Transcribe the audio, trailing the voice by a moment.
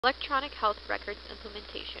Electronic Health Records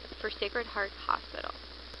Implementation for Sacred Heart Hospital.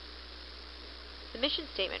 The mission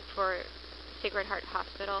statement for Sacred Heart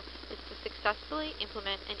Hospital is to successfully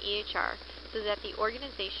implement an EHR so that the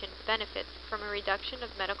organization benefits from a reduction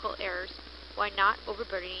of medical errors while not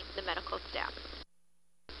overburdening the medical staff.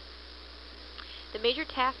 The major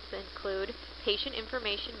tasks include patient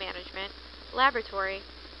information management, laboratory,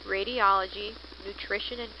 radiology,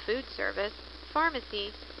 nutrition and food service, pharmacy,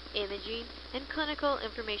 imaging, and clinical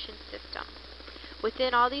information system.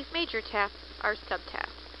 Within all these major tasks are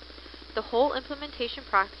subtasks. The whole implementation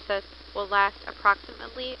process will last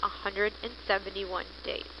approximately 171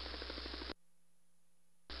 days.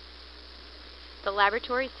 The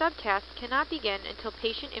laboratory subtask cannot begin until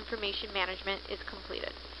patient information management is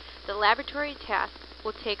completed. The laboratory task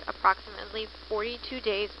will take approximately 42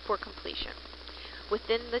 days for completion.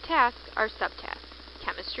 Within the tasks are subtasks: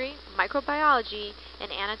 chemistry, microbiology,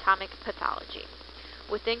 and anatomic pathology.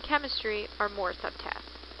 Within chemistry are more subtasks: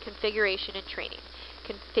 configuration and training.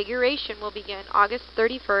 Configuration will begin August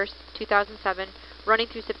 31st, 2007, running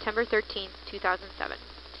through September 13th, 2007.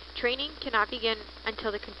 Training cannot begin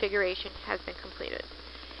until the configuration has been completed.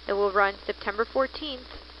 It will run September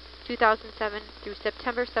 14th, 2007 through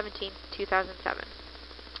September 17th, 2007.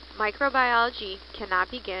 Microbiology cannot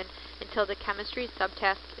begin until the chemistry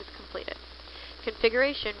subtask is completed.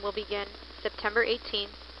 Configuration will begin September 18,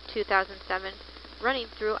 2007, running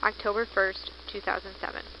through October 1st,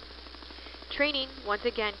 2007. Training, once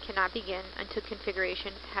again, cannot begin until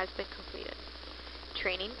configuration has been completed.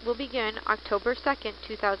 Training will begin October 2nd,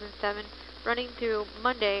 2007, running through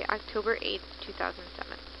Monday, October 8th,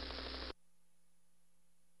 2007.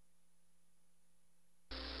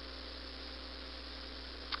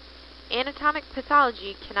 Anatomic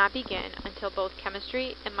pathology cannot begin until both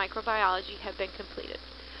chemistry and microbiology have been completed.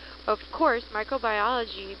 Of course,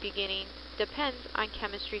 microbiology beginning depends on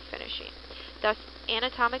chemistry finishing. Thus,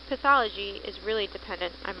 anatomic pathology is really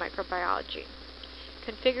dependent on microbiology.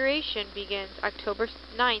 Configuration begins October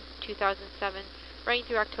 9th, 2007, running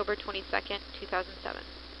through October 22nd, 2007.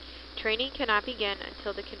 Training cannot begin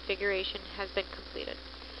until the configuration has been completed.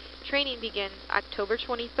 Training begins October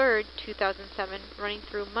 23rd, 2007, running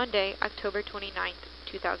through Monday, October 29th,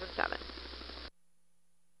 2007.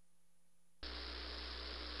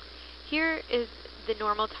 Here is the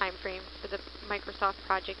normal time frame for the Microsoft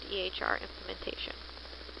Project EHR implementation.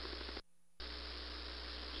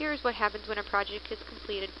 Here is what happens when a project is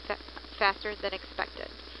completed faster than expected.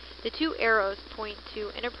 The two arrows point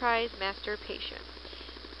to Enterprise Master Patient.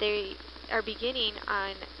 They are beginning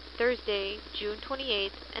on Thursday, June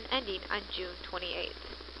 28th, and ending on June 28th.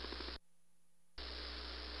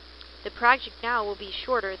 The project now will be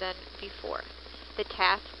shorter than before. The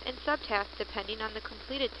tasks and subtasks, depending on the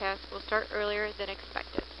completed task, will start earlier than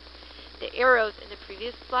expected. The arrows in the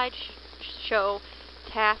previous slide show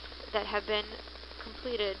tasks that have been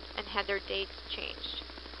completed and had their dates changed.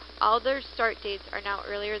 All their start dates are now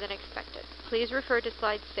earlier than expected. Please refer to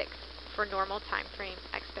slide 6 for normal time frame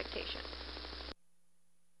expectations.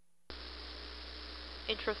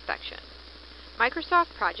 Introspection.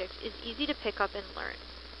 Microsoft Projects is easy to pick up and learn.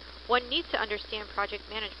 One needs to understand project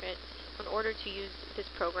management in order to use this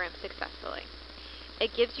program successfully.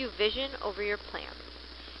 It gives you vision over your plans.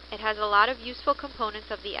 It has a lot of useful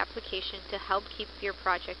components of the application to help keep your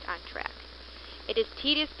project on track. It is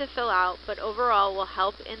tedious to fill out, but overall will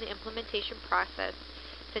help in the implementation process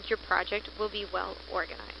since your project will be well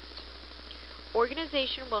organized.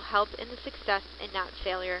 Organization will help in the success and not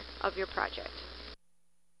failure of your project.